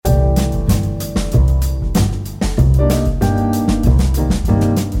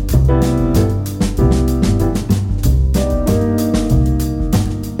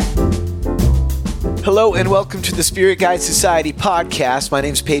Hello and welcome to the Spirit Guide Society podcast. My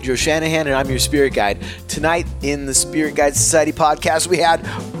name is Pedro Shanahan and I'm your Spirit Guide. Tonight in the Spirit Guide Society podcast, we had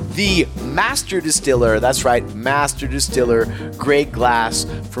the Master Distiller, that's right, Master Distiller, Grey Glass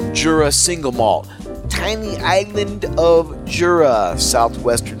from Jura Single Malt. Tiny island of Jura,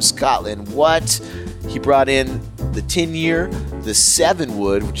 southwestern Scotland. What? He brought in the 10-year, the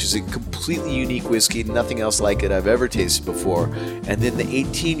 7-wood, which is a completely unique whiskey, nothing else like it I've ever tasted before, and then the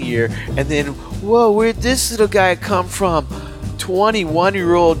 18-year, and then, whoa, where'd this little guy come from?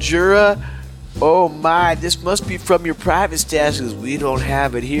 21-year-old Jura? Oh my, this must be from your private stash because we don't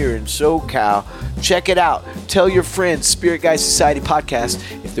have it here in SoCal. Check it out. Tell your friends, Spirit Guide Society podcast,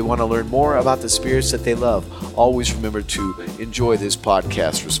 if they want to learn more about the spirits that they love. Always remember to enjoy this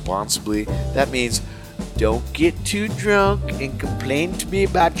podcast responsibly. That means don't get too drunk and complain to me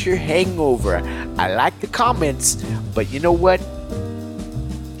about your hangover. I like the comments, but you know what?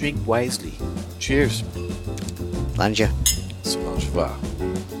 Drink wisely. Cheers. Lanja. Wow.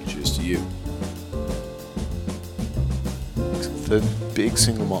 Cheers to you. The big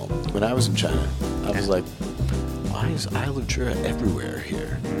single malt. When I was in China, I was like, why is Isle of Jura everywhere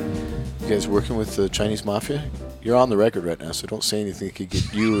here? You guys working with the Chinese mafia? You're on the record right now, so don't say anything that could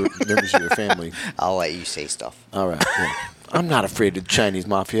get you or members of your family. I'll let you say stuff. All right. Yeah. I'm not afraid of the Chinese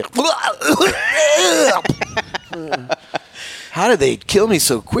mafia. How did they kill me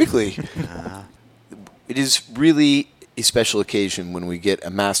so quickly? It is really a special occasion when we get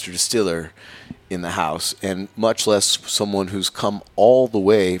a master distiller in the house, and much less someone who's come all the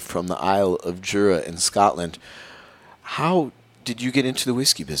way from the Isle of Jura in Scotland. How did you get into the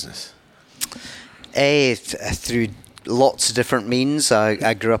whiskey business? Through lots of different means.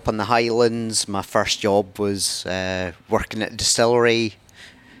 I grew up on the Highlands. My first job was working at a distillery,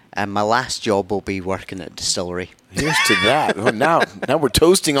 and my last job will be working at a distillery. Here's to that. Oh, now we're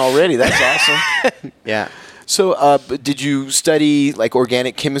toasting already. That's awesome. Yeah. So, did you study like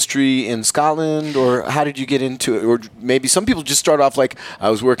organic chemistry in Scotland, or how did you get into it? Or maybe some people just start off like, I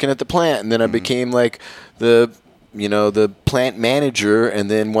was working at the plant, and then I became like the plant manager,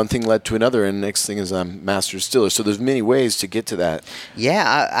 and then one thing led to another, and next thing is I'm master distiller. So there's many ways to get to that.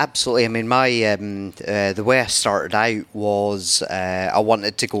 Yeah, absolutely. I mean, my the way I started out was I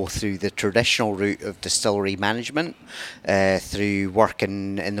wanted to go through the traditional route of distillery management, through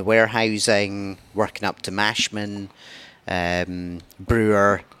working in the warehousing, working up to mashman,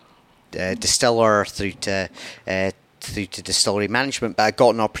 brewer, distiller, through to distillery management. But I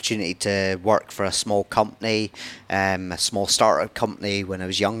got an opportunity to work for a small company, a small startup company when I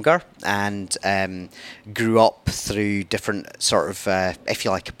was younger, and grew up through different sort of, if you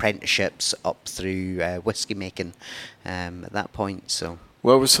like, apprenticeships up through whiskey making at that point. So,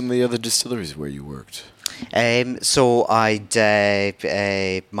 what were some of the other distilleries where you worked? So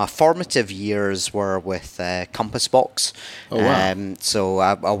my formative years were with Compass Box. Oh, wow. So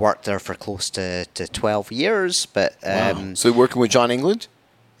I worked there for close to 12 years. But wow. So working with John England?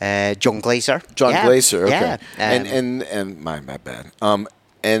 John Glaser. John Glaser, okay. Yeah. And my bad.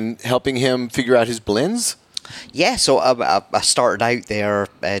 And helping him figure out his blends? Yeah, so I started out there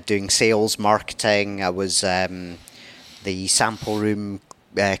doing sales, marketing. I was the sample room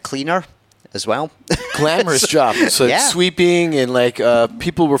cleaner as well. Glamorous job. So yeah. Sweeping and like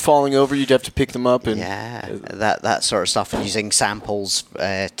people were falling over, you'd have to pick them up. And that sort of stuff, and using samples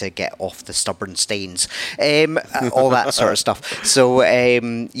to get off the stubborn stains, all that sort of stuff. So so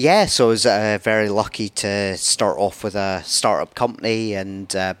I was very lucky to start off with a startup company,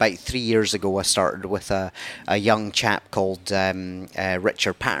 and about 3 years ago I started with a young chap called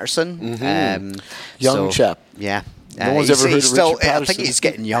Richard Patterson. Mm-hmm. Young chap. Yeah. No one's ever heard of Richard Patterson. I think he's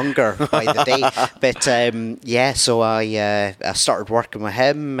getting younger by the day. But so I started working with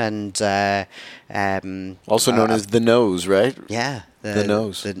him, and also known as the Nose, right? Yeah, the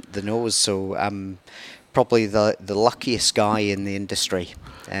Nose. The Nose. So I'm probably the luckiest guy in the industry.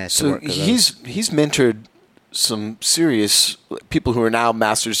 So he's mentored some serious people who are now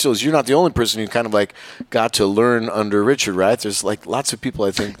master distillers. You're not the only person who kind of like got to learn under Richard, right? There's like lots of people,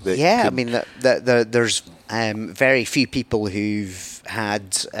 I think. That I mean, there's very few people who've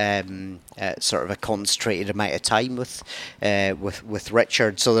had sort of a concentrated amount of time with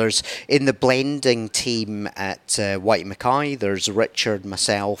Richard. So there's in the blending team at White Mackay, there's Richard,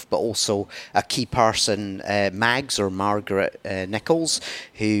 myself, but also a key person, Mags or Margaret Nichols,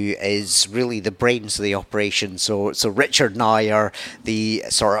 who is really the brains of the operation. So Richard and I are the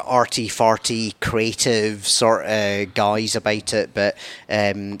sort of arty-farty, creative sort of guys about it, but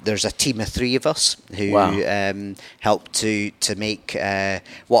there's a team of 3 of us who help to make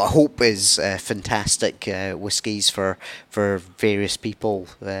what I hope is is fantastic whiskies for various people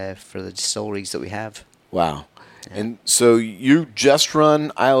for the distilleries that we have. Wow. Yeah. And so you just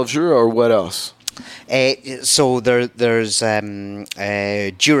run Isle of Jura, or what else? So there's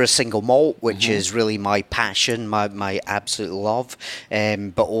Jura single malt, which is really my passion, my absolute love.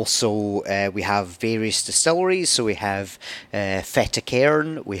 But also we have various distilleries. So we have Feta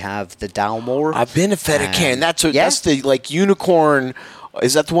Cairn, we have the Dalmore. I've been to Feta Cairn. That's the like unicorn.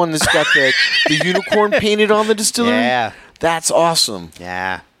 Is that the one that's got the unicorn painted on the distillery? Yeah, that's awesome.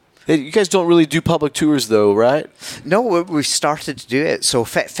 Yeah. You guys don't really do public tours, though, right? No, we've started to do it. So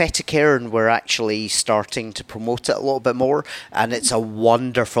Feta Cairn, we're actually starting to promote it a little bit more, and it's a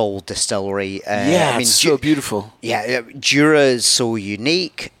wonderful distillery. It's so beautiful. Yeah, Jura is so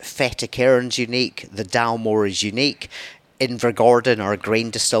unique. Feta Cairn's unique. The Dalmore is unique. Invergordon, our grain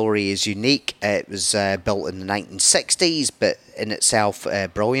distillery, is unique. It was built in the 1960s, but in itself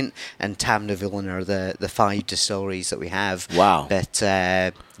brilliant. And Tamnavulin are the 5 distilleries that we have. Wow. But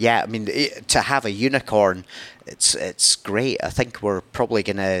to have a unicorn, it's great. I think we're probably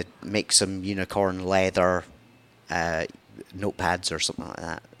going to make some unicorn leather notepads or something like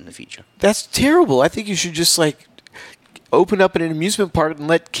that in the future. That's terrible. I think you should just open up an amusement park and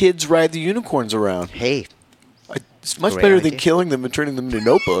let kids ride the unicorns around. Hey. It's much better than killing them and turning them into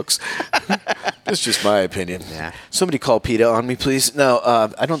notebooks. That's just my opinion. Yeah. Somebody call PETA on me, please. No,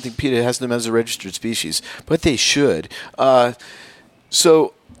 I don't think PETA has them as a registered species, but they should.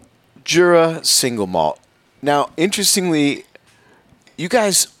 So, Jura single malt. Now, interestingly, you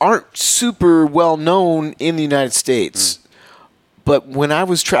guys aren't super well known in the United States. But when I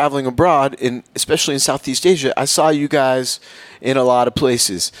was traveling abroad, especially in Southeast Asia, I saw you guys in a lot of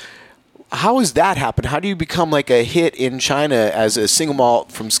places. How has that happened? How do you become like a hit in China as a single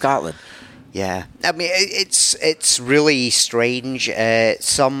malt from Scotland? Yeah, I mean, it's really strange.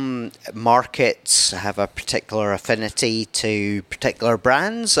 Some markets have a particular affinity to particular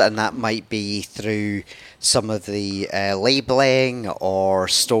brands, and that might be through some of the labeling or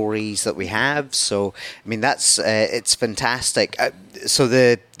stories that we have. So, I mean, that's it's fantastic. So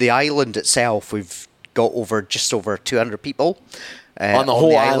the island itself, we've got just over 200 people. On the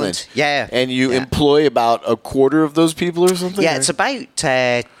whole island. Yeah. And you employ about a quarter of those people or something? Yeah, it's about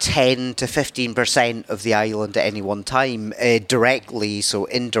 10 to 15% of the island at any one time directly, so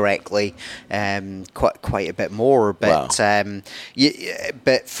indirectly quite a bit more. But wow.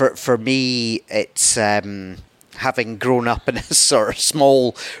 But for me, it's having grown up in a sort of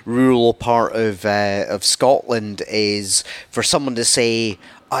small rural part of Scotland, is for someone to say,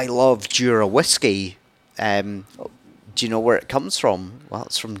 I love Jura whiskey. Do you know where it comes from? Well,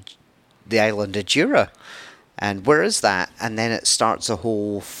 it's from the island of Jura. And where is that? And then it starts a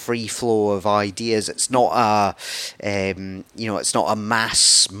whole free flow of ideas. It's not it's not a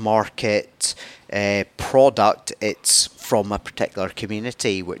mass market product. It's from a particular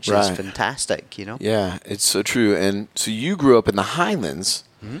community, which is fantastic, Yeah, it's so true. And so you grew up in the Highlands,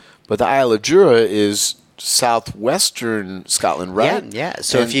 but the Isle of Jura is southwestern Scotland, right? Yeah.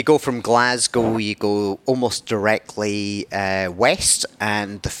 So if you go from Glasgow, you go almost directly west,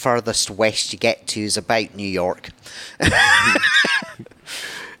 and the furthest west you get to is about New York.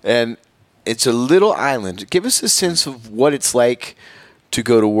 And it's a little island. Give us a sense of what it's like to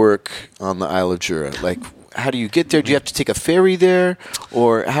go to work on the Isle of Jura. Like, how do you get there? Do you have to take a ferry there,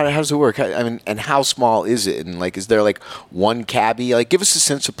 or how does it work? I mean, and how small is it? And is there one cabbie? Give us a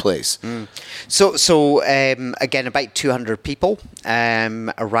sense of place. So again, about 200 people,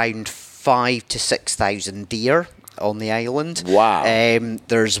 around 5,000 to 6,000 deer on the island. Wow.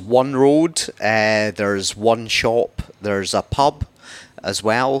 There's one road. There's one shop. There's a pub as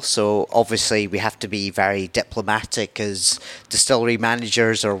well. So obviously we have to be very diplomatic as distillery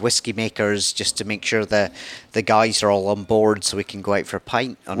managers or whiskey makers, just to make sure the guys are all on board so we can go out for a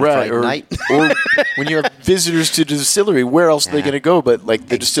pint on a Friday night. Or when you have visitors to the distillery, where else are they going to go but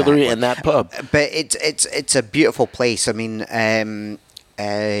the distillery and that pub? But it's a beautiful place. I mean,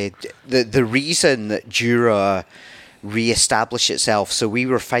 the reason that Jura re-establish itself. So we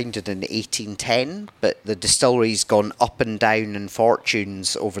were founded in 1810, but the distillery's gone up and down in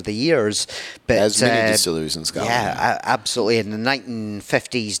fortunes over the years. But as many distilleries in Scotland. Yeah, absolutely. In the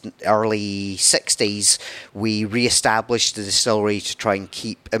 1950s, early 60s, we re-established the distillery to try and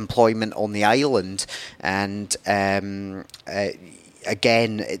keep employment on the island. And again,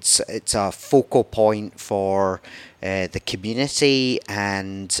 it's a focal point for the community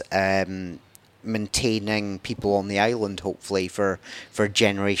and maintaining people on the island, hopefully for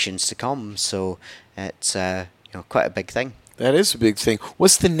generations to come. So it's quite a big thing. That is a big thing.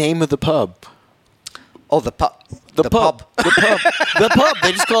 What's the name of the pub? Oh, the pub. The pub. The pub. The pub.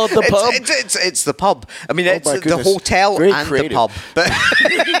 They just call it the pub. It's the pub. I mean, it's the goodness. hotel Very and creative. the pub,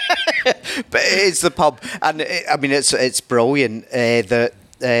 but it's the pub, and it's brilliant.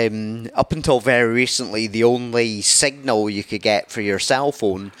 Up until very recently, the only signal you could get for your cell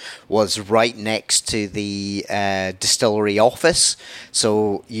phone was right next to the distillery office.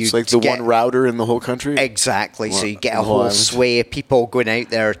 So it's like the one router in the whole country? Exactly. So you get a whole sway of people going out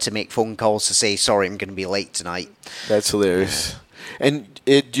there to make phone calls to say, sorry, I'm going to be late tonight. That's hilarious. And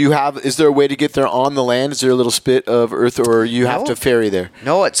is there a way to get there on the land? Is there a little spit of earth, or you have to ferry there?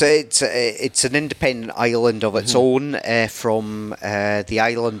 No, it's an independent island of its own from the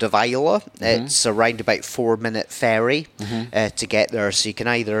island of Isla. It's around about 4-minute ferry to get there. So you can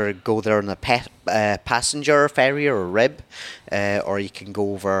either go there on a passenger ferry or a rib, or you can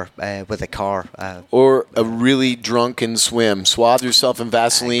go over with a car. Or a really drunken swim. Swathe yourself in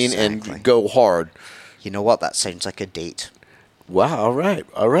Vaseline and go hard. You know what? That sounds like a date. Wow,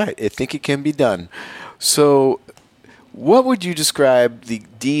 all right. I think it can be done. So, what would you describe the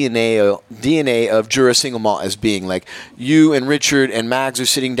DNA of Jura Single Malt as being? Like, you and Richard and Mags are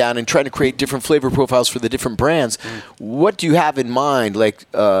sitting down and trying to create different flavor profiles for the different brands. What do you have in mind? Like,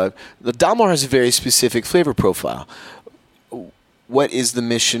 the Dalmar has a very specific flavor profile. What is the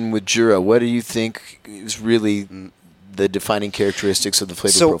mission with Jura? What do you think is really the defining characteristics of the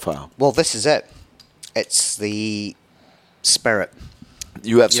flavor profile? Well, this is it. It's the spirit.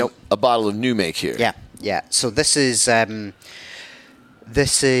 You have a bottle of new make here. Yeah. So this is the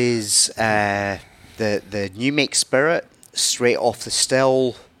new make spirit straight off the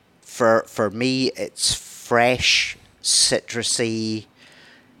still. For me, it's fresh, citrusy,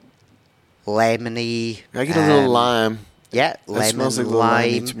 lemony. I get a little lime. Yeah, That smells like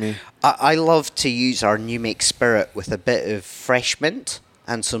lime. to me. I love to use our new make spirit with a bit of fresh mint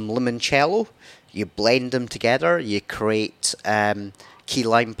and some limoncello. You blend them together, you create key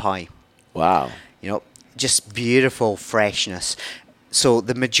lime pie. Wow. Just beautiful freshness. So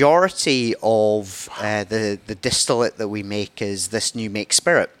the majority of the distillate that we make is this new make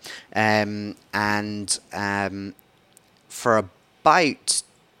spirit. And for about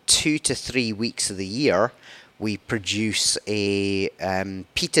 2 to 3 weeks of the year, we produce a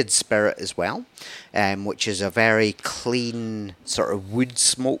peated spirit as well, which is a very clean sort of wood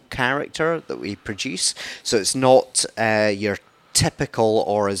smoke character that we produce. So it's not your typical,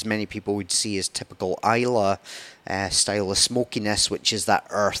 or as many people would see as typical Isla style of smokiness, which is that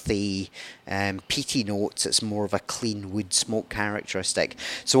earthy, peaty notes. It's more of a clean wood smoke characteristic.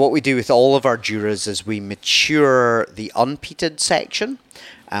 So what we do with all of our Juras is we mature the unpeated section,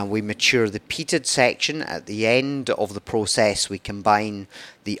 and we mature the peated section. At the end of the process, we combine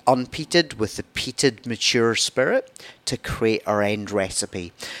the unpeated with the peated mature spirit to create our end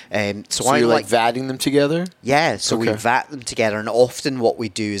recipe. So you're like vatting them together? Yeah, so we vat them together, and often what we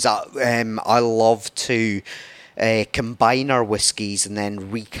do is I love to combine our whiskies and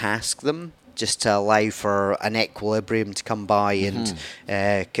then recask them, just to allow for an equilibrium to come by and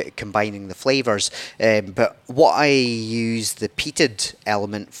combining the flavours. But what I use the peated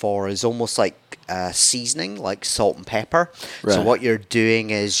element for is almost like seasoning, like salt and pepper. Right. So what you're doing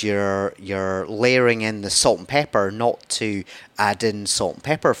is you're layering in the salt and pepper, not to add in salt and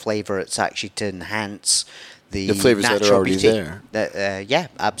pepper flavour. It's actually to enhance the flavours that are already there. Yeah,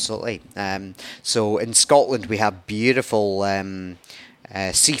 absolutely. So in Scotland we have beautiful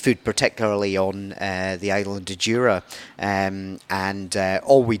seafood, particularly on the island of Jura, and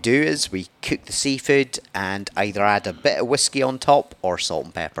all we do is we cook the seafood and either add a bit of whiskey on top or salt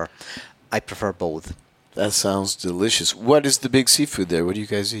and pepper. I prefer both. That sounds delicious. What is the big seafood there? What do you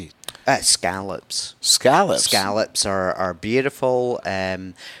guys eat? Scallops. Scallops? Scallops are beautiful,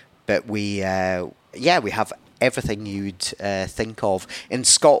 but we have everything you'd think of. In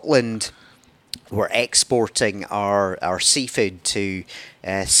Scotland, we're exporting our seafood to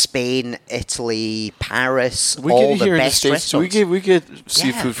Spain, Italy, Paris, all the best restaurants. We get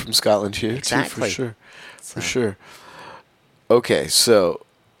seafood from Scotland here, exactly. Too, for sure. Okay, so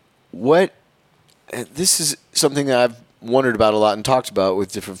this is something that I've wondered about a lot and talked about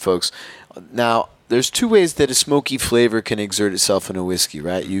with different folks. Now, there's 2 ways that a smoky flavor can exert itself in a whiskey,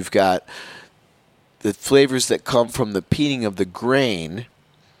 right? You've got the flavors that come from the peating of the grain,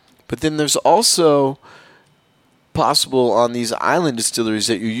 but then there's also possible on these island distilleries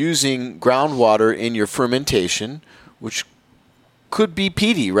that you're using groundwater in your fermentation, which could be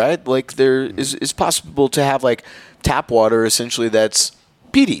peaty, right? Like there is possible to have like tap water essentially that's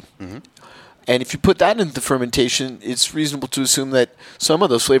peaty. Mm-hmm. And if you put that into the fermentation, it's reasonable to assume that some of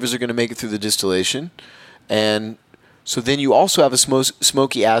those flavors are going to make it through the distillation. And So then you also have a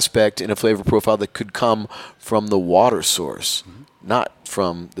smoky aspect and a flavor profile that could come from the water source, not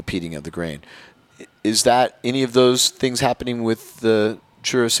from the peating of the grain. Is that any of those things happening with the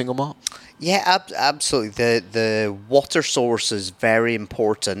Jura single malt? Yeah, absolutely. The water source is very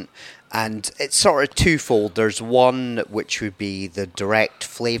important, and it's sort of twofold. There's one which would be the direct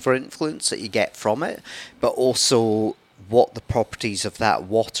flavour influence that you get from it, but also what the properties of that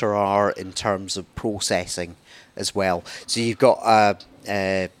water are in terms of processing as well. So you've got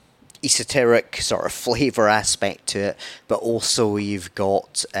a esoteric sort of flavour aspect to it, but also you've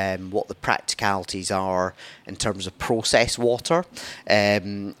got what the practicalities are in terms of processed water.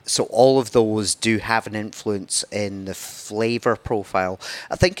 So all of those do have an influence in the flavour profile.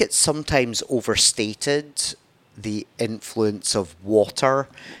 I think it's sometimes overstated, the influence of water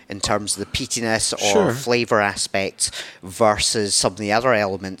in terms of the peatiness or flavour aspects versus some of the other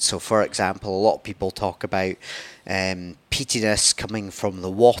elements. So, for example, a lot of people talk about peatiness coming from the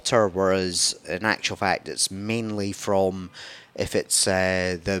water, whereas in actual fact it's mainly from if it's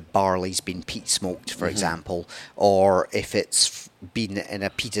the barley's been peat smoked, for example, or if it's been in a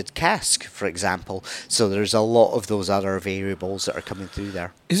peated cask, for example. So there's a lot of those other variables that are coming through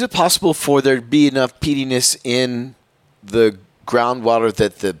there. Is it possible for there to be enough peatiness in the groundwater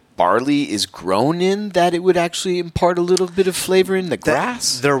that the barley is grown in that it would actually impart a little bit of flavor in the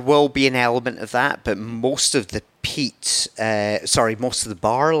grass? There will be an element of that, but most of the most of the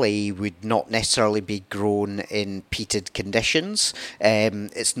barley would not necessarily be grown in peated conditions.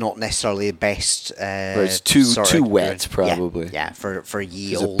 It's not necessarily the best. Or it's too wet, probably. Yeah, for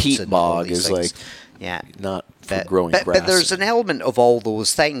yields. A peat bog is things. Not for growing grass. But there's an element of all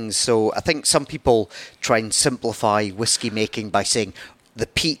those things. So I think some people try and simplify whiskey making by saying the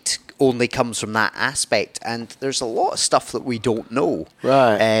peat only comes from that aspect, and there's a lot of stuff that we don't know,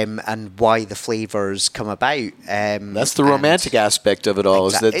 right? And why the flavors come about. That's the romantic aspect of it all.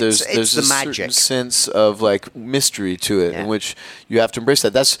 Is that there's the a magic. Certain sense of like mystery to it, in which you have to embrace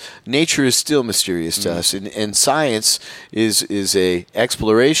that. That's nature is still mysterious to us, and science is a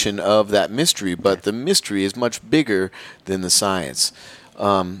exploration of that mystery. But the mystery is much bigger than the science.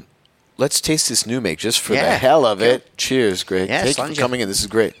 Let's taste this new make just for the hell of it. Cheers, Greg. Thank you for coming in. This is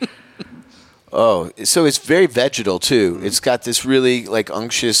great. Oh, so it's very vegetal too. It's got this really like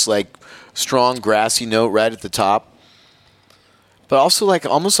unctuous, like strong grassy note right at the top, but also like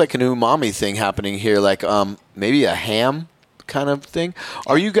almost like an umami thing happening here, like maybe a ham kind of thing.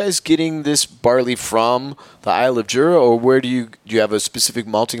 Are you guys getting this barley from the Isle of Jura, or where do you have a specific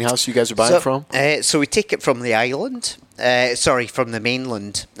malting house you guys are buying from? So we take it from the island. From the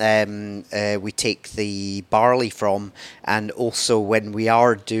mainland, we take the barley from, and also when we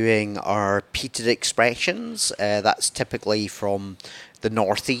are doing our peated expressions, that's typically from the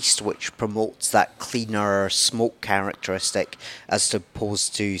northeast, which promotes that cleaner smoke characteristic as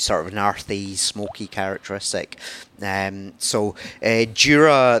opposed to sort of an earthy, smoky characteristic. So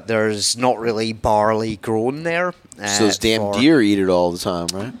Jura, there's not really barley grown there. So those damn deer eat it all the time,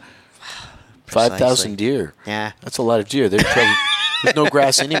 right? 5,000 deer. Yeah. That's a lot of deer. There's no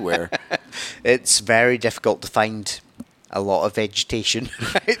grass anywhere. It's very difficult to find a lot of vegetation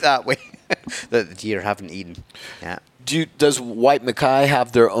right that way that the deer haven't eaten. Yeah. Does White Mackay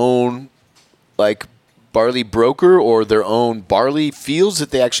have their own like barley broker or their own barley fields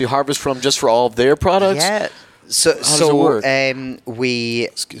that they actually harvest from just for all of their products? Yeah. How does it work? We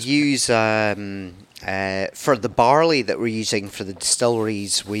use for the barley that we're using for the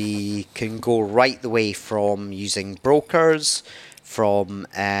distilleries, we can go right the way from using brokers, from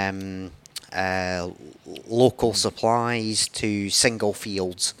local supplies to single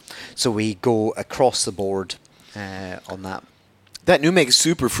fields. So we go across the board on that. That new make is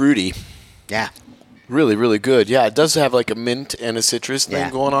super fruity. Yeah. Really, really good. Yeah, it does have like a mint and a citrus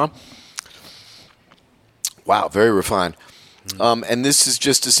thing going on. Wow, very refined. And this is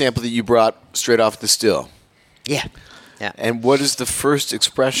just a sample that you brought straight off the still. Yeah. Yeah. And what is the first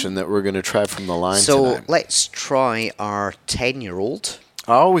expression that we're going to try from the line tonight? So let's try our 10-year-old.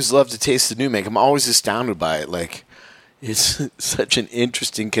 I always love to taste the new make. I'm always astounded by it. Like, it's such an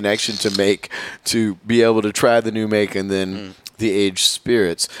interesting connection to make, to be able to try the new make and then the aged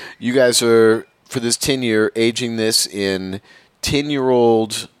spirits. You guys are, for this 10-year, aging this in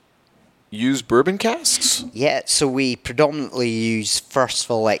 10-year-old used bourbon casks? Yeah, so we predominantly use first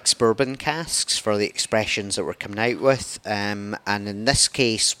fill ex-bourbon casks for the expressions that we're coming out with. And in this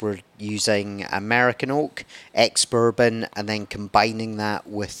case, we're using American oak, ex-bourbon, and then combining that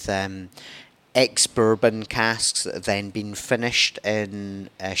with ex-bourbon casks that have then been finished in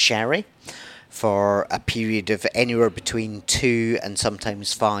sherry for a period of anywhere between 2 and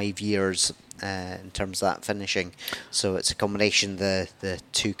sometimes 5 years. in terms of that finishing. So it's a combination of the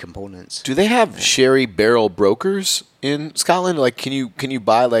two components. Do they have sherry barrel brokers in Scotland? Like, can you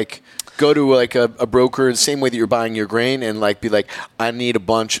buy, like, go to like a broker in the same way that you're buying your grain and like be like, I need a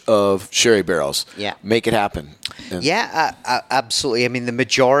bunch of sherry barrels. Yeah. Make it happen. And Absolutely. I mean, the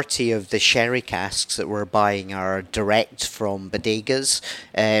majority of the sherry casks that we're buying are direct from bodegas.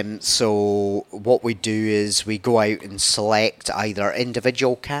 So what we do is we go out and select either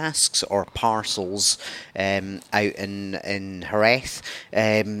individual casks or parcels out in Jerez.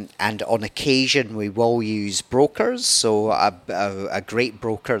 And on occasion, we will use brokers. So a great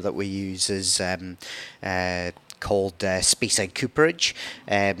broker that we use is called Speyside Cooperage.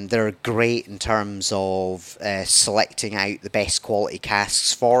 They're great in terms of selecting out the best quality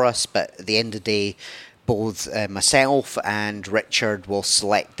casks for us, but at the end of the day, both myself and Richard will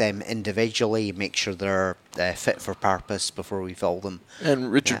select them individually, make sure they're fit for purpose before we fill them.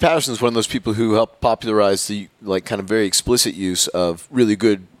 And Richard Patterson is one of those people who helped popularize the like kind of very explicit use of really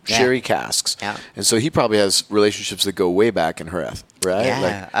good sherry casks. Yeah. And so he probably has relationships that go way back in Jerez, right?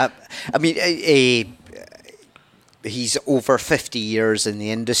 Yeah. I mean, he's over 50 years in the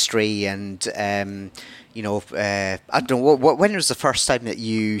industry, and I don't know, when was the first time that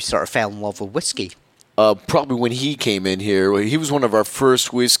you sort of fell in love with whiskey? Probably when he came in here. He was one of our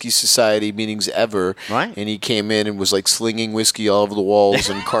first Whiskey Society meetings ever. Right. And he came in and was like slinging whiskey all over the walls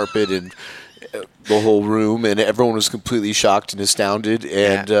and carpet and the whole room, and everyone was completely shocked and astounded.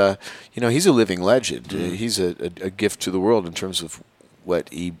 And, he's a living legend. He's a gift to the world in terms of what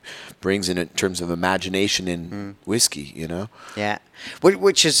he brings in terms of imagination in whiskey, Yeah,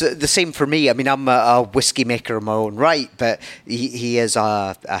 which is the same for me. I mean, I'm a whiskey maker in my own right, but he is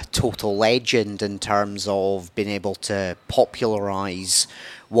a total legend in terms of being able to popularise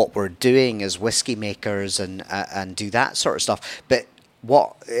what we're doing as whiskey makers and do that sort of stuff. But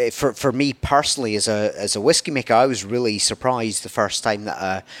what for me personally as a whiskey maker, I was really surprised the first time that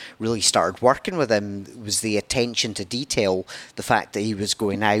I really started working with him was the attention to detail, the fact that he was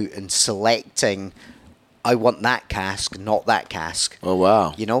going out and selecting, I want that cask, not that cask. Oh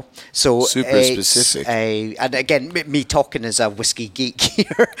wow! So super specific. And again, me talking as a whiskey geek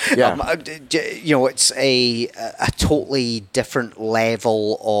here, it's a totally different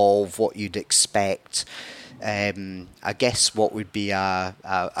level of what you'd expect. I guess what would be a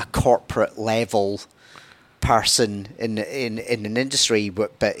corporate level person in an industry,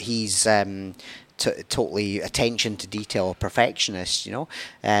 but he's totally attention to detail, a perfectionist.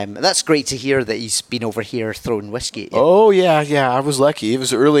 That's great to hear that he's been over here throwing whiskey at you. Oh yeah, I was lucky. It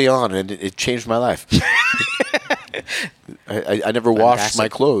was early on, and it changed my life. I never washed my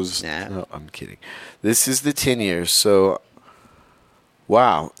clothes. Yeah. No, I'm kidding. This is the 10 years, so.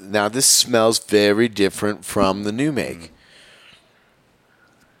 Wow. Now, this smells very different from the new make.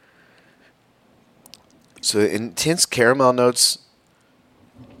 So, intense caramel notes.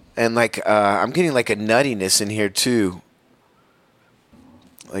 And, I'm getting, a nuttiness in here, too.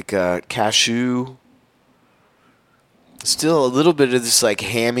 Like cashew. Still a little bit of this,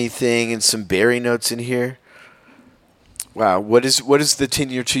 hammy thing and some berry notes in here. Wow, what is the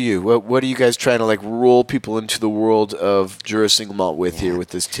 10-year to you? What are you guys trying to roll people into the world of Jura single malt with here with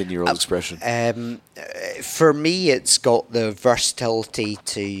this 10-year-old expression? For me, it's got the versatility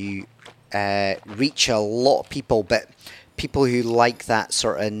to reach a lot of people, but people who like that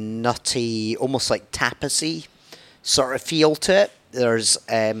sort of nutty, almost like tapasy sort of feel to it. There's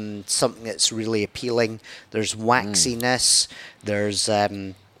something that's really appealing. There's waxiness. There's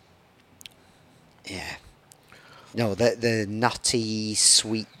No, the nutty,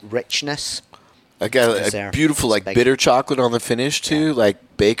 sweet richness. I got a beautiful, bitter chocolate on the finish, too. Like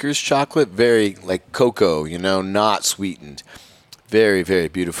baker's chocolate. Very, cocoa, not sweetened. Very, very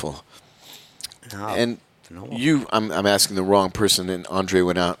beautiful. Oh, and phenomenal. I'm asking the wrong person, and Andre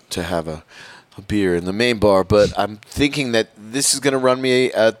went out to have a beer in the main bar, but I'm thinking that this is going to run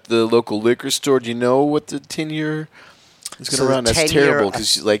me at the local liquor store. Do you know what the 10-year... It's going to run. That's terrible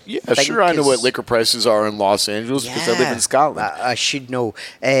because, I know what liquor prices are in Los Angeles because I live in Scotland. I should know.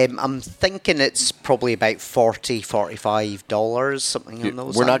 I'm thinking it's probably about $40, $45, something on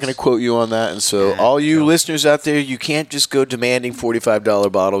those. We're not going to quote you on that, and so all you listeners out there, you can't just go demanding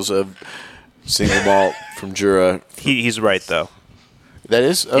 $45 bottles of single malt from Jura. He's right though. That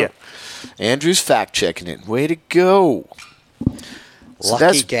is, yeah. Andrew's fact checking it. Way to go. So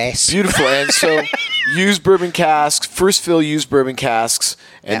lucky guess. Beautiful. And so used bourbon casks, first fill used bourbon casks,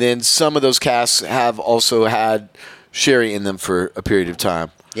 and then some of those casks have also had sherry in them for a period of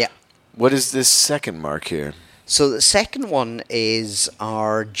time. Yeah. What is this second mark here? So the second one is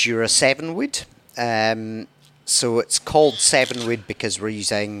our Jura 7 wood. So it's called 7 wood because we're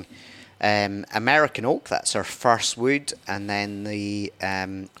using American oak, that's our first wood, and then the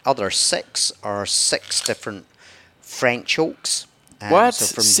other 6 are 6 different French oaks. What?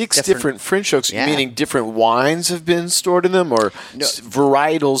 So from 6 different French oaks, Yeah. meaning different wines have been stored in them, or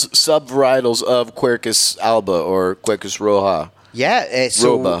varietals, sub-varietals of Quercus alba or Quercus roja? Yeah,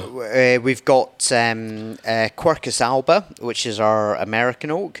 we've got Quercus alba, which is our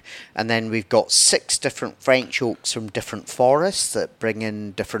American oak, and then we've got 6 different French oaks from different forests that bring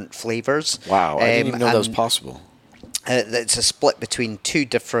in different flavours. Wow, I didn't even know that was possible. It's a split between 2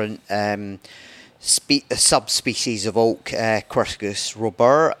 different subspecies of oak, Quercus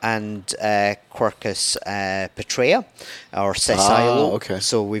robur and Quercus petrea, or sessile oak. Okay.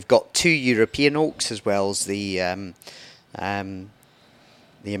 So we've got 2 European oaks as well as the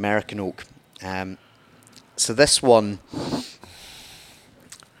American oak. So this one...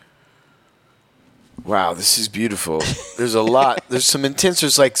 Wow, this is beautiful. There's a lot. There's some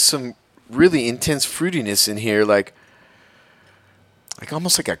really intense fruitiness in here, like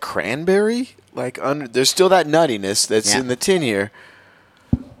almost like a cranberry. There's still that nuttiness that's in the tin here,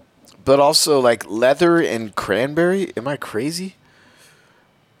 but also like leather and cranberry. Am I crazy?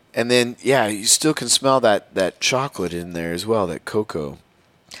 And then, you still can smell that chocolate in there as well, that cocoa.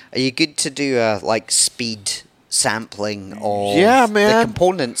 Are you good to do a speed sampling of the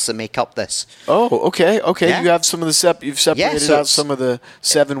components that make up this? Oh, okay. Yeah. You have some of the you've separated out some of the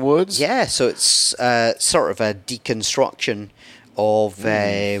 7 woods. Yeah, so it's sort of a deconstruction of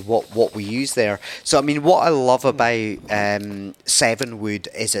what we use there. So I mean, what I love about 7 wood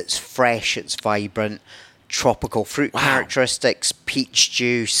is it's fresh, it's vibrant, tropical fruit characteristics, peach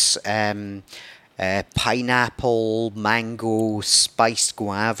juice, pineapple, mango, spiced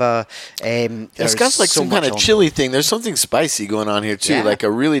guava. It's got like some kind of chili thing. There's something spicy going on here too, like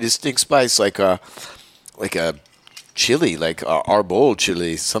a really distinct spice, like a chili, like arbol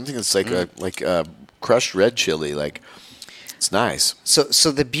chili, something that's like a crushed red chili, like. It's nice.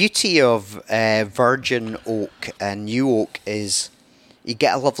 So the beauty of virgin oak and new oak is you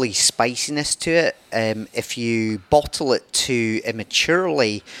get a lovely spiciness to it. If you bottle it too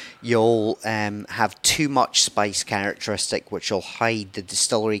immaturely, you'll have too much spice characteristic, which will hide the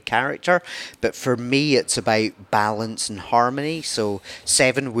distillery character. But for me, it's about balance and harmony. So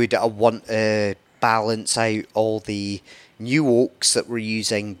 7 wood, I want to balance out all the new oaks that we're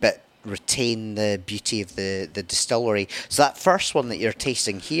using, but retain the beauty of the distillery. So that first one that you're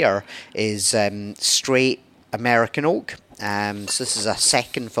tasting here is straight American oak. So this is a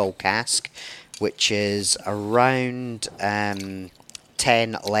second full cask, which is around 10,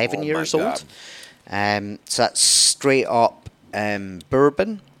 11 years old. So that's straight up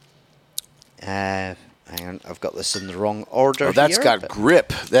bourbon. Hang on, I've got this in the wrong order. Oh, that's got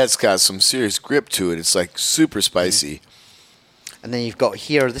grip. That's got some serious grip to it. It's like super spicy. And then you've got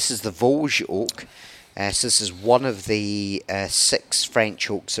here, this is the Vosges oak. So this is one of the 6 French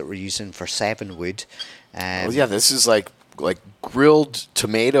oaks that we're using for 7 wood. This is like grilled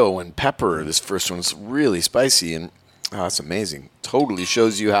tomato and pepper. This first one's really spicy, and that's amazing. Totally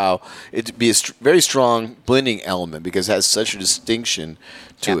shows you how it'd be a very strong blending element because it has such a distinction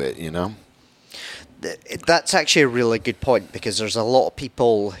to it, you know? That's actually a really good point because there's a lot of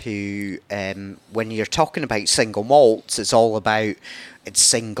people who, when you're talking about single malts, it's all about it's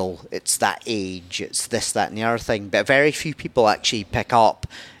single, it's that age, it's this, that, and the other thing. But very few people actually pick up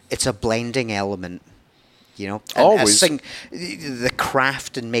it's a blending element. You know, and always the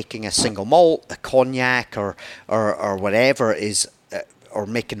craft in making a single malt, a cognac, or whatever is, or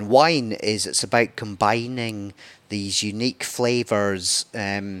making wine is. It's about combining these unique flavors.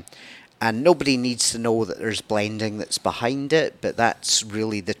 And nobody needs to know that there's blending that's behind it, but that's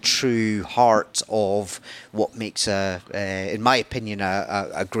really the true heart of what makes in my opinion,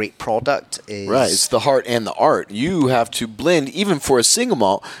 a great product. Right, it's the heart and the art. You have to blend, even for a single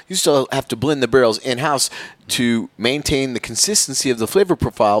malt, you still have to blend the barrels in-house to maintain the consistency of the flavor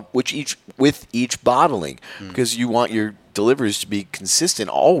profile with each bottling, because you want your deliveries to be consistent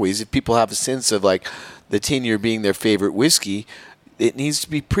always. If people have a sense of like the 10-year being their favorite whiskey, it needs to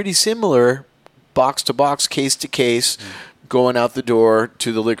be pretty similar, box to box, case to case, going out the door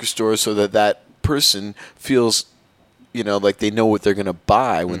to the liquor store so that person feels, like they know what they're going to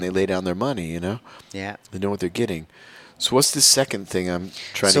buy when they lay down their money, Yeah. They know what they're getting. So what's the second thing I'm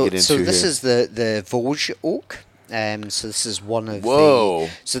trying to get into here? So this is the Vosges oak. So this is one of the...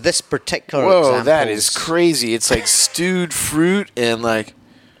 So this particular example... that is crazy. It's like stewed fruit and like...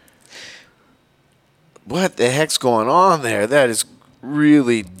 What the heck's going on there? That is...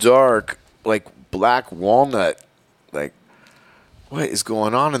 really dark, like black walnut. Like, what is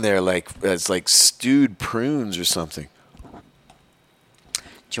going on in there? Like, it's like stewed prunes or something.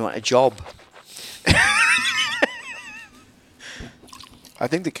 Do you want a job? I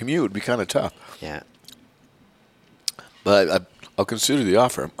think the commute would be kind of tough, Yeah. but I'll consider the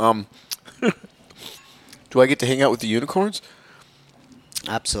offer. Do I get to hang out with the unicorns?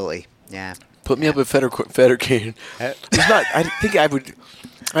 Absolutely. Yeah. Put me up at Fettercairn. It's not. I think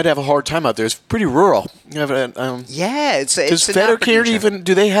I'd have a hard time out there. It's pretty rural. Yeah, it's does in Fettercairn Aberdeenshire. even?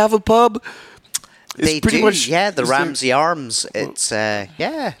 Do they have a pub? They pretty do. much- Yeah, the is there- Ramsey Arms. It's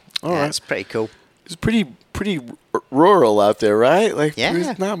yeah. All right. It's pretty cool. It's pretty rural out there, right? Like, Yeah.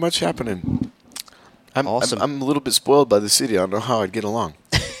 there's not much happening. Awesome. I'm a little bit spoiled by the city. I don't know how I'd get along.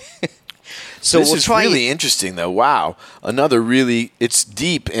 So this we'll is try. really interesting, though. Wow, another really. It's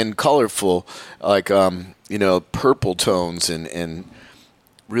deep and colorful, like purple tones and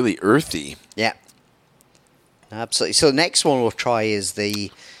really earthy. Yeah. Absolutely. So the next one we'll try is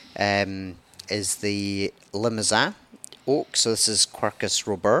the Limousin oak. So this is Quercus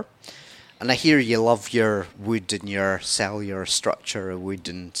robur. And I hear you love your wood and your cellular structure of wood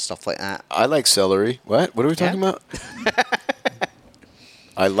and stuff like that. I like celery. What? What are we talking about?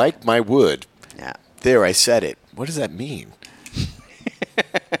 I like my wood. Yeah. There, I said it. What does that mean?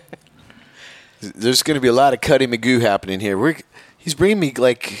 There's going to be a lot of Cuddy Magoo happening here. He's bringing me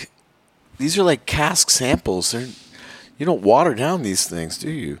these are like cask samples. You don't water down these things,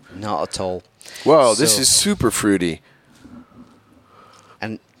 do you? Not at all. Wow, this is super fruity.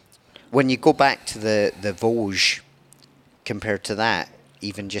 And when you go back to the Vosges, compared to that,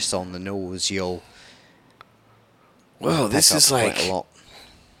 even just on the nose, you'll Wow, this pick up is quite a lot.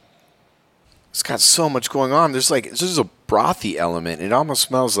 It's got so much going on. There's a brothy element. It almost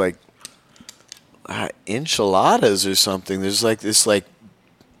smells like enchiladas or something. There's this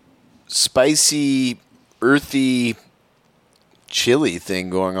spicy, earthy, chili thing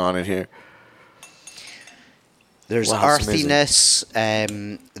going on in here. There's Wow, it's earthiness.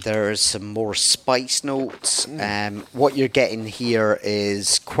 There's some more spice notes. What you're getting here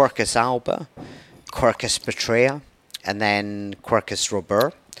is Quercus alba, Quercus petrea, and then Quercus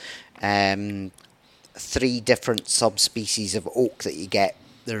robur. 3 different subspecies of oak that you get.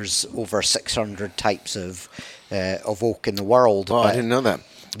 There's over 600 types of oak in the world. Oh, I didn't know that.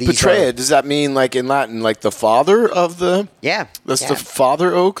 these Petrea, are- does that mean like in Latin, like the father of the? Yeah. That's the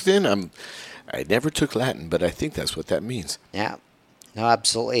father oak then? I never took Latin, but I think that's what that means. Yeah, no,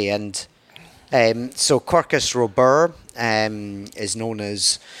 absolutely. And so Quercus robur is known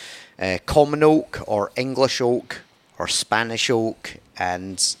as common oak or English oak or Spanish oak,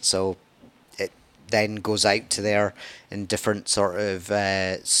 and so it then goes out to there in different sort of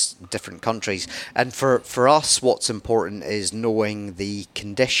different countries. And for us, what's important is knowing the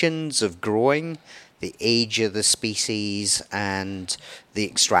conditions of growing, the age of the species, and the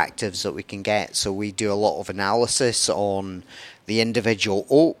extractives that we can get. So we do a lot of analysis on the individual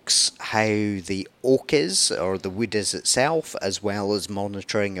oaks, how the oak is, or the wood is itself, as well as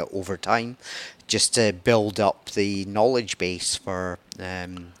monitoring it over time, just to build up the knowledge base for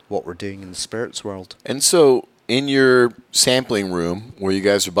what we're doing in the spirits world. And so in your sampling room where you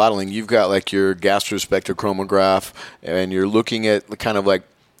guys are bottling, you've got like your gastrospectrochromatograph, and you're looking at kind of like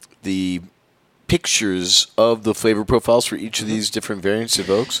the pictures of the flavor profiles for each of these different variants of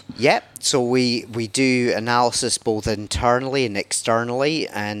oaks? Yep. So we do analysis both internally and externally,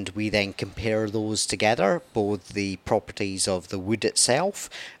 and we then compare those together, both the properties of the wood itself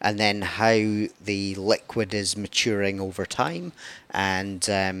and then how the liquid is maturing over time. And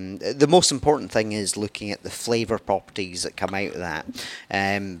the most important thing is looking at the flavour properties that come out of that,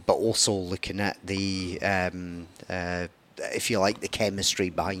 but also looking at the if you like, the chemistry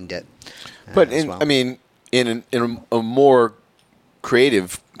behind it. But as well. I mean, in a more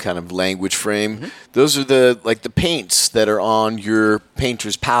creative kind of language frame, those are the paints that are on your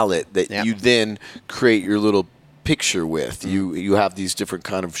painter's palette that you then create your little picture with. You have these different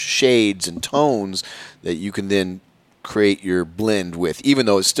kind of shades and tones that you can then create your blend with, even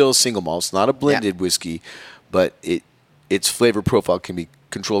though it's still a single malt. It's not a blended whiskey, but its flavor profile can be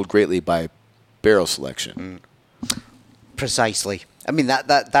controlled greatly by barrel selection. Precisely. I mean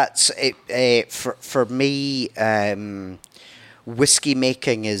that's it. For me, whiskey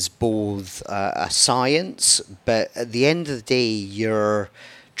making is both a science, but at the end of the day, you're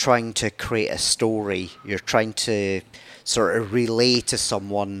trying to create a story. You're trying to sort of relay to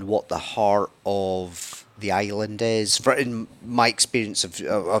someone what the heart of the island is. In my experience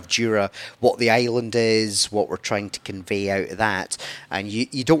of Jura, what the island is, what we're trying to convey out of that. And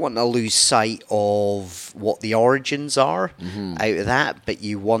you don't want to lose sight of what the origins are out of that, but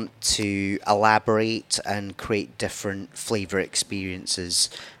you want to elaborate and create different flavour experiences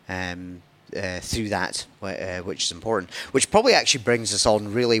through that, which is important. Which probably actually brings us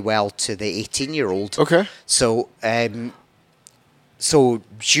on really well to the 18-year-old. Okay. So, so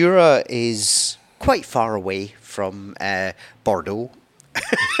Jura is quite far away from Bordeaux.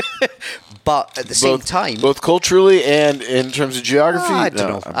 But at the same time, both culturally and in terms of geography, I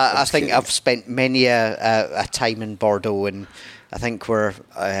don't know. I think kidding. I've spent many a time in Bordeaux, and I think we're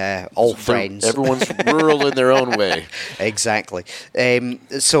all friends. Everyone's rural in their own way. Exactly.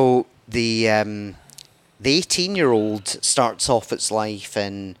 So the 18-year-old starts off its life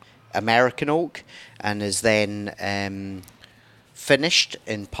in American oak and is then finished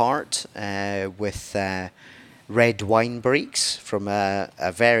in part with red wine breaks from a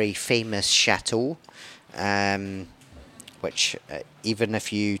very famous chateau, which even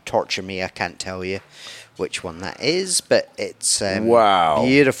if you torture me, I can't tell you which one that is, but it's wow,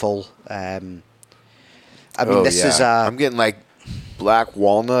 beautiful. I mean, this is I'm getting like black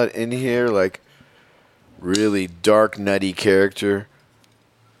walnut in here, like really dark, nutty character.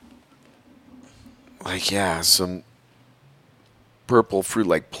 Like, yeah, some purple fruit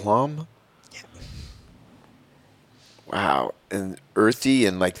like plum. Wow, and earthy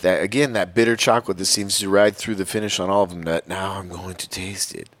and like that, again, that bitter chocolate that seems to ride through the finish on all of them. That now I'm going to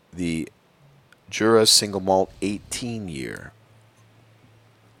taste it. The Jura Single Malt 18-year.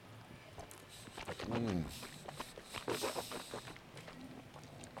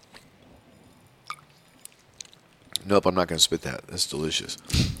 Nope, I'm not going to spit that. That's delicious.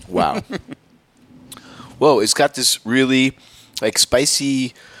 Wow. Whoa, it's got this really like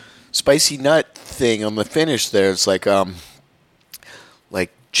spicy nut thing on the finish there. It's like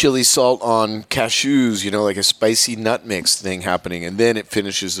chili salt on cashews, you know, like a spicy nut mix thing happening, and then it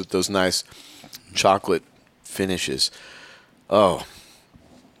finishes with those nice chocolate finishes. Oh,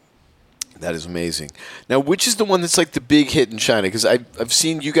 that is amazing. Now, which is the one that's like the big hit in China? Because I've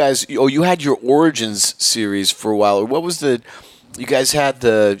seen you guys. Oh, you had your Origins series for a while. Or what was the? You guys had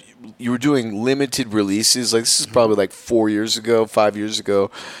you were doing limited releases. Like, this is probably like 4 years ago, 5 years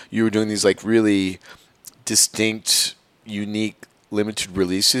ago. You were doing these like really distinct, unique, limited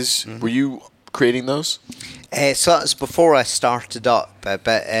releases. Were you creating those? So that's before I started up.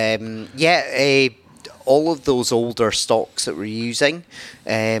 But all of those older stocks that we're using,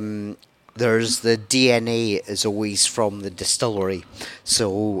 there's the DNA is always from the distillery.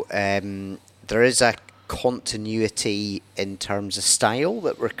 So there is a continuity in terms of style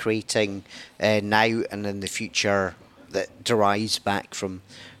that we're creating now and in the future that derives back from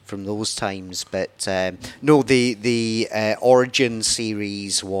those times. But no, the Origin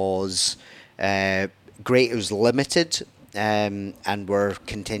series was great. It was limited, and we're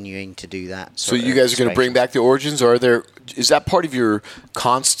continuing to do that. So you guys are going to bring back the Origins? Or is that part of your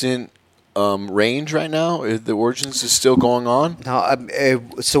constant range right now? The Origins is still going on? No,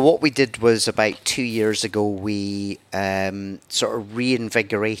 so what we did was about 2 years ago, we sort of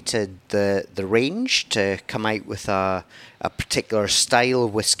reinvigorated the range to come out with a particular style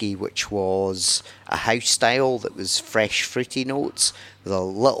of whiskey, which was a house style that was fresh fruity notes with a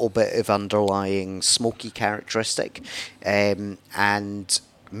little bit of underlying smoky characteristic. And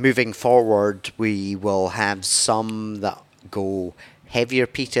moving forward, we will have some that go heavier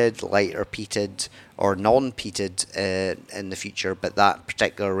peated, lighter peated, or non-peated in the future, but that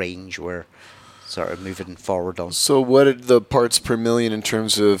particular range we're sort of moving forward on. So what are the parts per million in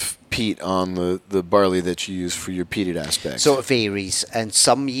terms of peat on the barley that you use for your peated aspects? So it varies. And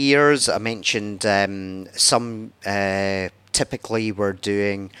some years, I mentioned typically we're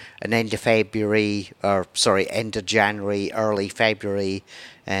doing an end of January, early February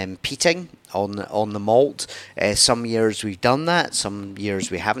peating on the malt. Some years we've done that, some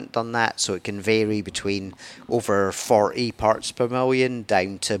years we haven't done that, so it can vary between over 40 parts per million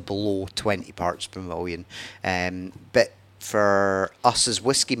down to below 20 parts per million. But for us as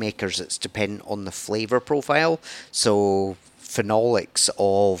whiskey makers, it's dependent on the flavour profile. So phenolics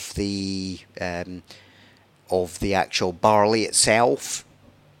of the actual barley itself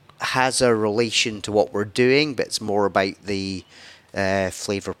has a relation to what we're doing, but it's more about the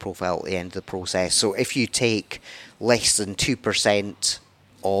flavour profile at the end of the process. So if you take less than 2%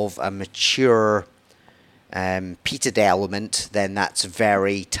 of a mature peated element, then that's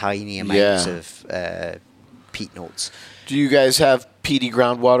very tiny amounts of peat notes. Do you guys have peaty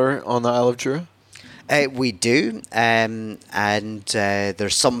groundwater on the Isle of Jura? We do, and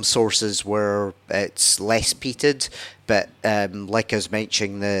there's some sources where it's less peated, but like I was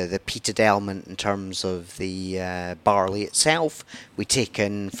mentioning, the peated element in terms of the barley itself, we take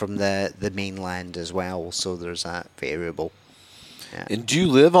in from the mainland as well, so there's that variable. Yeah. And do you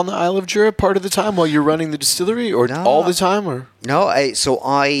live on the Isle of Jura part of the time while you're running the distillery, or all the time? Or no,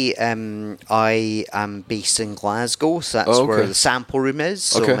 I am based in Glasgow, so that's where the sample room is.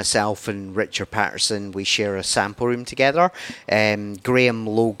 So myself and Richard Patterson, we share a sample room together. Graham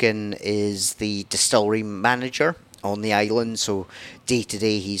Logan is the distillery manager on the island, so day to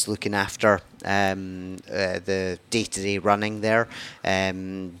day he's looking after the day to day running there.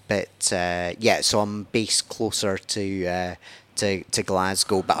 So I'm based closer to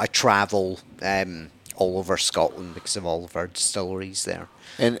Glasgow, but I travel all over Scotland because of all of our distilleries there.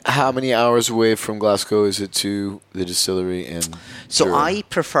 And how many hours away from Glasgow is it to the distillery? So I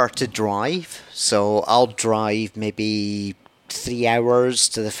prefer to drive. So I'll drive maybe 3 hours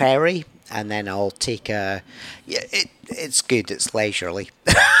to the ferry, and then I'll take it's good. It's leisurely.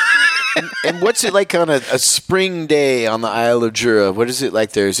 And what's it like on a spring day on the Isle of Jura? What is it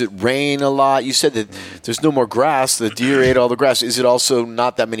like there? Is it rain a lot? You said that there's no more grass. The deer ate all the grass. Is it also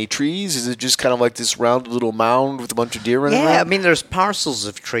not that many trees? Is it just kind of like this round little mound with a bunch of deer running around? Yeah, I mean, there's parcels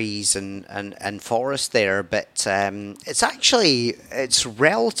of trees and forest there, but it's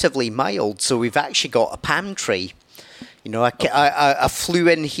relatively mild. So we've actually got a palm tree. You know, I flew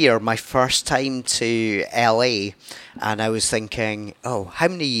in here my first time to LA, and I was thinking, how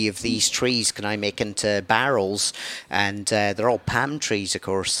many of these trees can I make into barrels? And they're all palm trees, of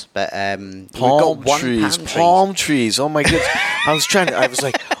course. But palm trees. Oh my goodness! I was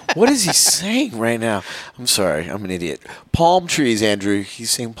like, what is he saying right now? I'm sorry, I'm an idiot. Palm trees, Andrew.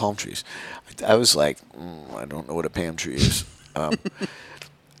 He's saying palm trees. I was like, I don't know what a palm tree is,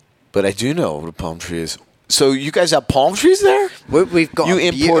 but I do know what a palm tree is. So you guys have palm trees there? We've got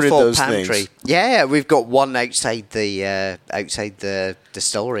a beautiful palm tree. Yeah, we've got one outside the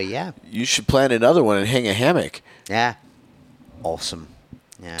distillery. Yeah, you should plant another one and hang a hammock. Yeah, awesome.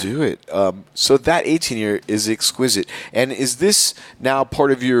 Yeah. Do it. So that 18-year is exquisite. And is this now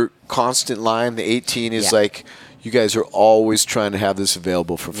part of your constant line? The 18 is like, you guys are always trying to have this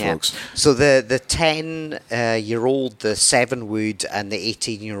available for folks. So the 10-year-old, the 7-wood, and the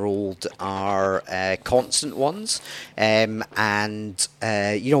 18-year-old are constant ones. We'll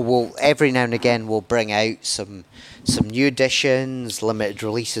every now and again we'll bring out some new editions, limited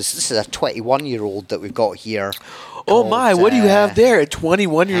releases. This is a 21-year-old that we've got here. Oh my! What do you have there? A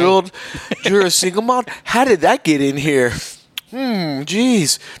 21-year-old Jura single malt? How did that get in here?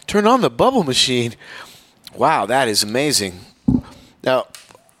 Geez, turn on the bubble machine. Wow, that is amazing. Now,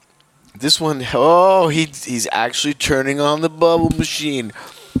 this one, he's actually turning on the bubble machine.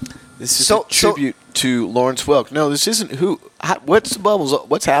 This is a tribute to Lawrence Welk. No, this isn't. What's the bubbles?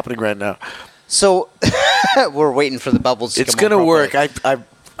 What's happening right now? So, we're waiting for the bubbles to come on. It's going to work.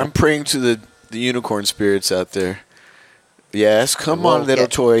 I'm praying to the unicorn spirits out there. Yes, come on, little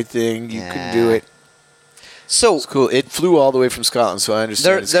toy thing. You can do it. So it's cool. It flew all the way from Scotland, so I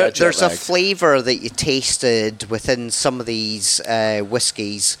understand. There's a flavour that you tasted within some of these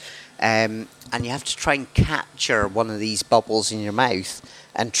whiskies, and you have to try and capture one of these bubbles in your mouth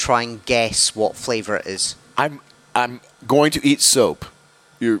and try and guess what flavour it is. I'm going to eat soap.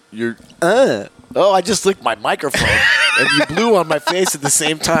 I just licked my microphone and you blew on my face at the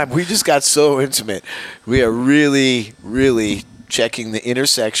same time. We just got so intimate. We are really, really checking the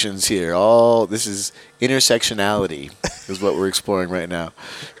intersections here. This is intersectionality is what we're exploring right now.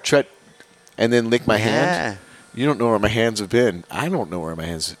 And then lick my hand. You don't know where my hands have been. I don't know where my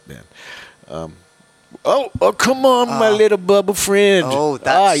hands have been. Come on, my little bubble friend. Oh,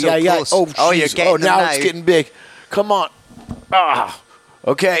 that's so close. You're getting now. It's getting big. Come on.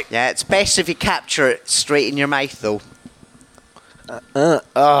 Okay. Yeah, it's best if you capture it straight in your mouth, though.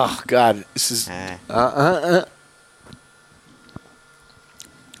 Oh, God. This is...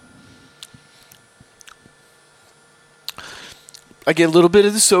 I get a little bit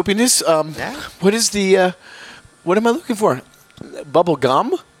of the soapiness. What is the... what am I looking for? Bubble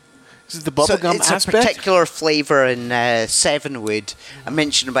gum? Is it the bubble gum aspect? It's a particular flavour in 7-wood. I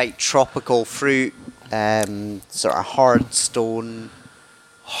mentioned about tropical fruit, sort of hard stone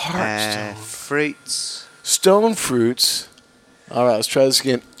fruits. Stone fruits. All right, let's try this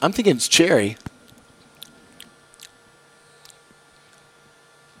again. I'm thinking it's cherry.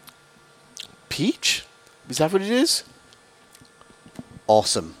 Peach? Is that what it is?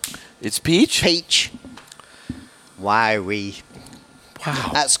 Awesome. It's peach? Peach. Wow.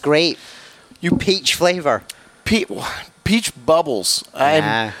 That's great. You peach flavour. Peach bubbles.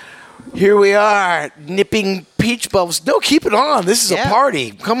 Here we are, nipping peach bubbles. No, keep it on. This is a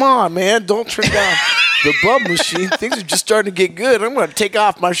party. Come on, man. Don't turn down the bubble machine. Things are just starting to get good. I'm going to take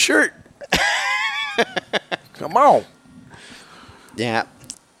off my shirt. Come on. Yeah.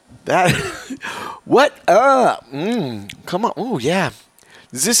 That what? Come on. Oh yeah.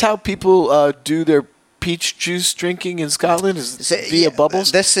 Is this how people do their peach juice drinking in Scotland? Is it via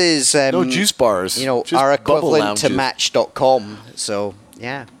bubbles? This is no juice bars. Just our equivalent to Match.com. So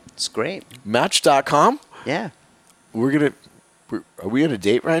yeah, it's great. Match.com. Yeah. Are we on a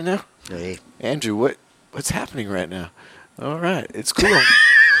date right now? Hey. Andrew, what's happening right now? All right, it's cool.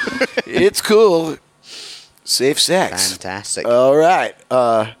 It's cool. Safe sex. Fantastic. All right.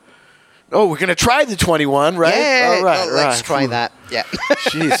 We're gonna try the 21, right? Yeah. All right. Let's try that. Yeah.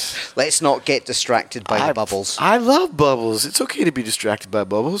 Jeez. Let's not get distracted by the bubbles. I love bubbles. It's okay to be distracted by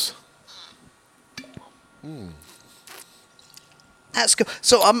bubbles. That's cool.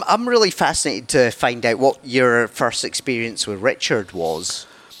 So I'm really fascinated to find out what your first experience with Richard was.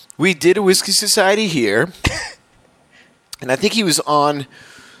 We did a whiskey society here, and I think he was on.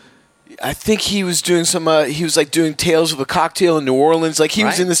 I think he was doing some. He was like doing Tales of a Cocktail in New Orleans. Like he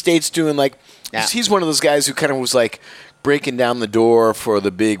was in the States doing like. Yeah. He's one of those guys who kind of was like breaking down the door for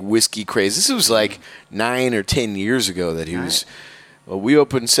the big whiskey craze. This was like 9 or 10 years ago that he was. Well, we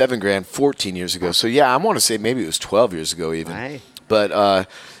opened 7 Grand 14 years ago. So yeah, I want to say maybe it was 12 years ago even. Right. But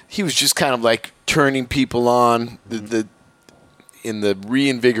he was just kind of like turning people on in the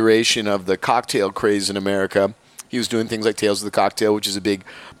reinvigoration of the cocktail craze in America. He was doing things like Tales of the Cocktail, which is a big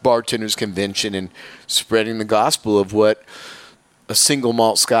bartenders convention, and spreading the gospel of what a single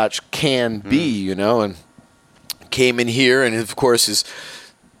malt Scotch can be, and came in here and of course is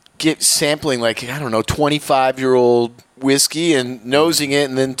sampling like 25-year-old whiskey and nosing it,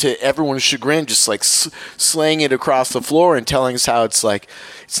 and then to everyone's chagrin just like slaying it across the floor and telling us how it's like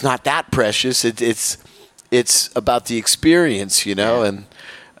it's not that precious. It's about the experience, and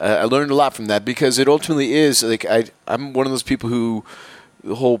I learned a lot from that because it ultimately is like I'm one of those people who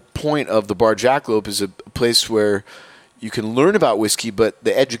the whole point of the Bar Jackalope is a place where you can learn about whiskey, but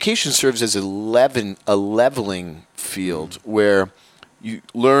the education serves as a leveling field where you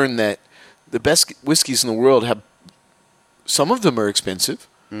learn that the best whiskeys in the world have. Some of them are expensive.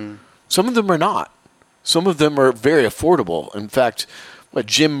 Some of them are not. Some of them are very affordable. In fact,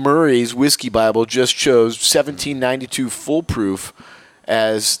 Jim Murray's Whiskey Bible just chose 1792 Full Proof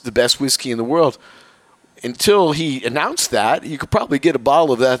as the best whiskey in the world. Until he announced that, you could probably get a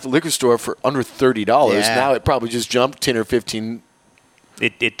bottle of that at the liquor store for under $30. Yeah. Now it probably just jumped 10 or 15.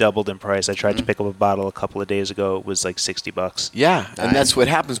 It doubled in price. I tried to pick up a bottle a couple of days ago. It was like $60. Yeah, and that's what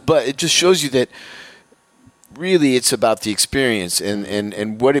happens. But it just shows you that really it's about the experience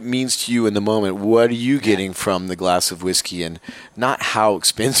and what it means to you in the moment. What are you getting from the glass of whiskey, and not how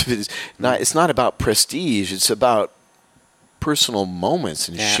expensive it is. It's not about prestige. It's about personal moments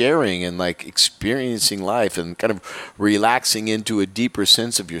and sharing and like experiencing life and kind of relaxing into a deeper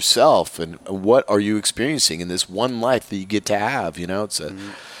sense of yourself and what are you experiencing in this one life that you get to have. It's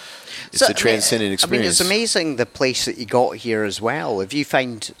a transcendent experience. I mean, it's amazing the place that you got here as well. If you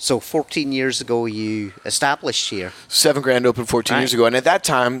find 14 years ago you established here. 7 Grand opened 14 years ago, and at that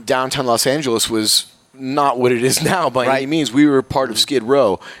time downtown Los Angeles was not what it is now by any means. We were part of Skid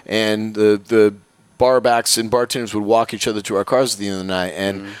Row, and the barbacks and bartenders would walk each other to our cars at the end of the night,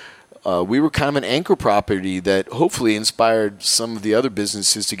 and we were kind of an anchor property that hopefully inspired some of the other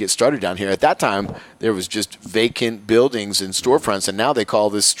businesses to get started down here. At that time, there was just vacant buildings and storefronts, and now they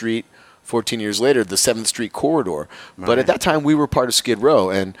call this street, 14 years later, the 7th Street Corridor. Right. But at that time, we were part of Skid Row,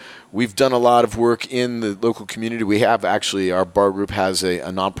 and we've done a lot of work in the local community. We have actually, our bar group has a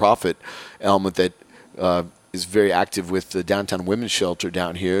nonprofit element that is very active with the Downtown Women's Shelter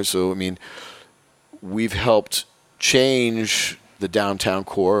down here. So, I mean, we've helped change the downtown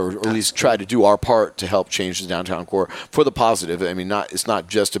core, or at least try to do our part to help change the downtown core for the positive. I mean, it's not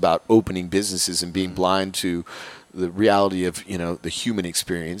just about opening businesses and being blind to the reality of the human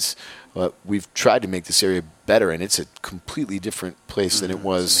experience. We've tried to make this area better, and it's a completely different place than it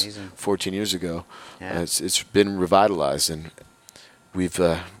was 14 years ago. Yeah. It's been revitalized, and we've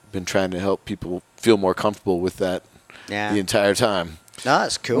been trying to help people feel more comfortable with that the entire time. No,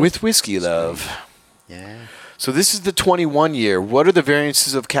 that's cool. With Whiskey Love. Yeah. So this is the 21 year. What are the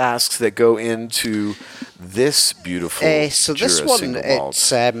variances of casks that go into this beautiful so Jura this one, single malt? it's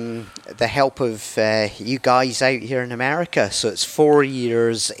the help of you guys out here in America. So it's 4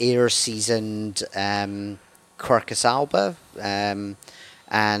 years air seasoned Quercus Alba,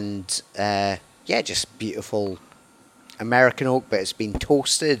 and just beautiful American oak, but it's been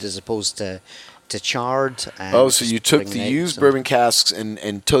toasted as opposed to charred. So you took the used bourbon casks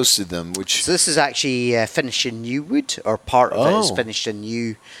and toasted them, which... So this is actually finished in new wood, or part of it is finished in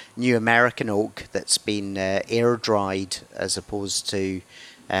new American oak that's been air dried as opposed to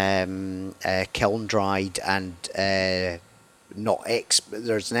kiln dried and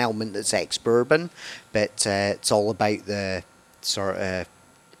there's an element that's ex-bourbon, but it's all about the sort of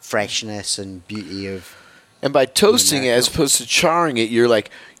freshness and beauty of. And by toasting it as opposed to charring it,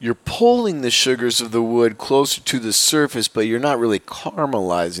 you're pulling the sugars of the wood closer to the surface, but you're not really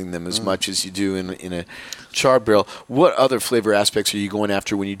caramelizing them as much as you do in a charred barrel. What other flavor aspects are you going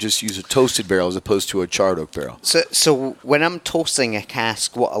after when you just use a toasted barrel as opposed to a charred oak barrel? So when I'm toasting a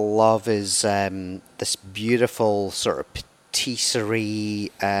cask, what I love is this beautiful sort of patisserie,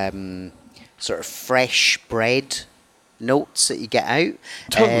 sort of fresh bread notes that you get out.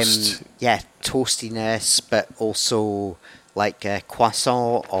 Toast. Toastiness, but also like a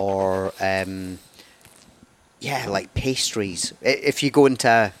croissant or like pastries. If you go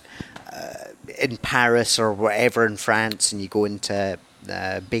into in Paris or wherever in France and you go into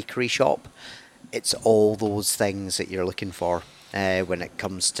a bakery shop, it's all those things that you're looking for when it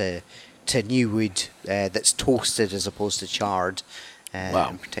comes to new wood that's toasted as opposed to charred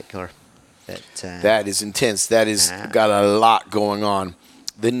in particular. That is intense. That is got a lot going on.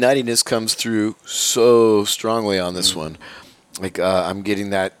 The nuttiness comes through so strongly on this one. Like I'm getting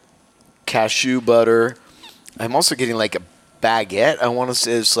that cashew butter. I'm also getting like a baguette. I want to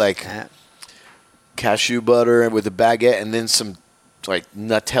say it's like cashew butter with a baguette and then some like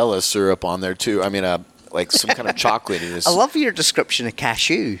Nutella syrup on there too. I mean, like some kind of chocolatiness. I love your description of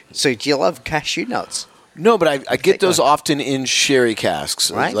cashew. So do you love cashew nuts? No, but I get those often in sherry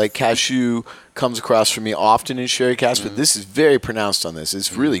casks. Right. Like cashew comes across for me often in sherry casks, but this is very pronounced on this.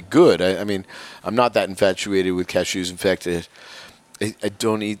 It's really good. I mean, I'm not that infatuated with cashews. In fact, I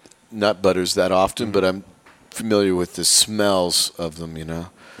don't eat nut butters that often, but I'm familiar with the smells of them, you know?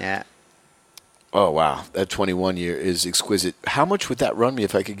 Yeah. Oh, wow. That 21 year is exquisite. How much would that run me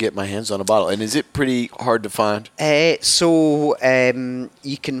if I could get my hands on a bottle? And is it pretty hard to find? So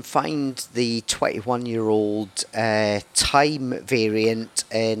you can find the 21-year-old time variant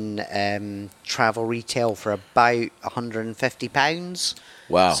in travel retail for about £150.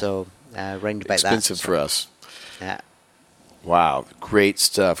 Wow. So round about expensive that. for us. Yeah. Wow. Great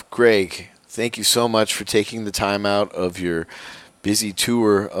stuff. Greg, thank you so much for taking the time out of your busy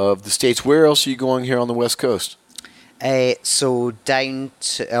tour of the States. Where else are you going here on the West Coast? So up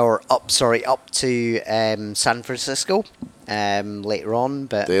to San Francisco later on.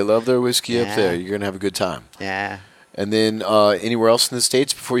 But they love their whiskey up there. You're going to have a good time. Yeah. And then anywhere else in the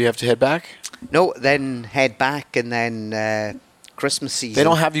States before you have to head back? No, then head back and then Christmas season. They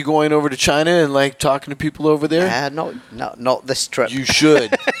don't have you going over to China and like talking to people over there? Not this trip. You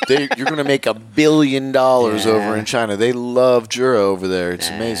should. You're going to make $1 billion over in China. They love Jura over there. It's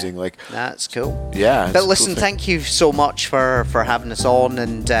amazing. Like that's cool. Yeah. But listen, thank you so much for having us on,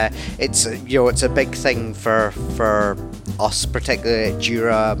 and it's a big thing for us, particularly at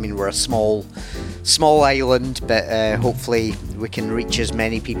Jura. I mean, we're a small island, but hopefully we can reach as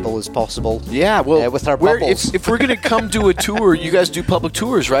many people as possible. Yeah, well, with our bubbles. If we're going to come do a tour, you guys do public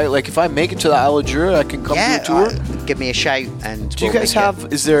tours, right? Like if I make it to the Isle of Jura, I can come do a tour? Give me a shout. And do you guys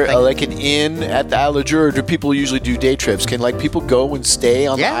is there like an inn at the Isle of Jura, or do people usually do day trips? Can like people go and stay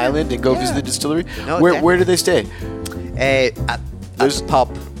on the island and go visit the distillery? No, where do they stay? At the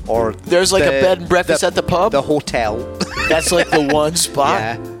pub. Or there's like a bed and breakfast at the pub? The hotel. That's like the one spot?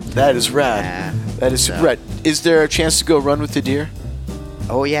 Yeah. That is rad. Yeah. That is super rad. Is there a chance to go run with the deer?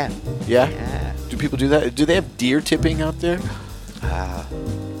 Oh, yeah. Yeah? Yeah. Do people do that? Do they have deer tipping out there?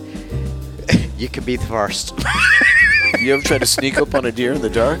 You could be the first. You ever try to sneak up on a deer in the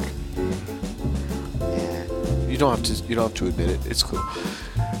dark? Yeah. You don't have to admit it. It's cool.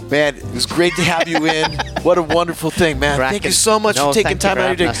 Man, it was great to have you in. What a wonderful thing, man. Thank you so much for taking time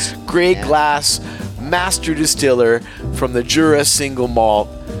out of your day. Grey Glass, master distiller from the Jura single malt.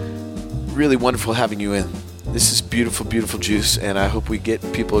 Really wonderful having you in. This is beautiful, beautiful juice, and I hope we get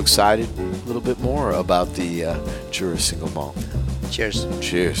people excited a little bit more about the Jura single malt. Cheers.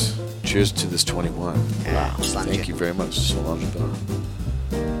 Cheers. Cheers to this 21. Wow. Thank you very much. So long ago.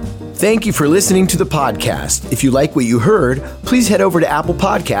 Thank you for listening to the podcast. If you like what you heard, please head over to Apple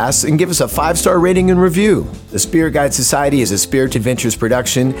Podcasts and give us a 5-star rating and review. The Spirit Guide Society is a Spirit Adventures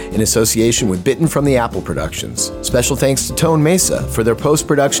production in association with Bitten from the Apple Productions. Special thanks to Tone Mesa for their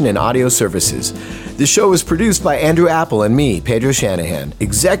post-production and audio services. The show is produced by Andrew Apple and me, Pedro Shanahan.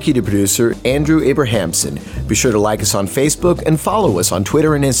 Executive producer, Andrew Abrahamson. Be sure to like us on Facebook and follow us on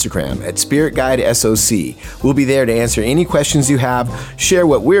Twitter and Instagram at Spirit Guide SOC. We'll be there to answer any questions you have, share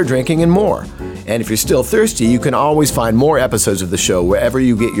what we're drinking, and more. And if you're still thirsty, you can always find more episodes of the show wherever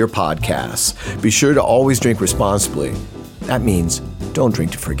you get your podcasts. Be sure to always drink responsibly. That means don't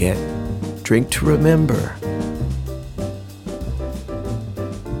drink to forget, drink to remember.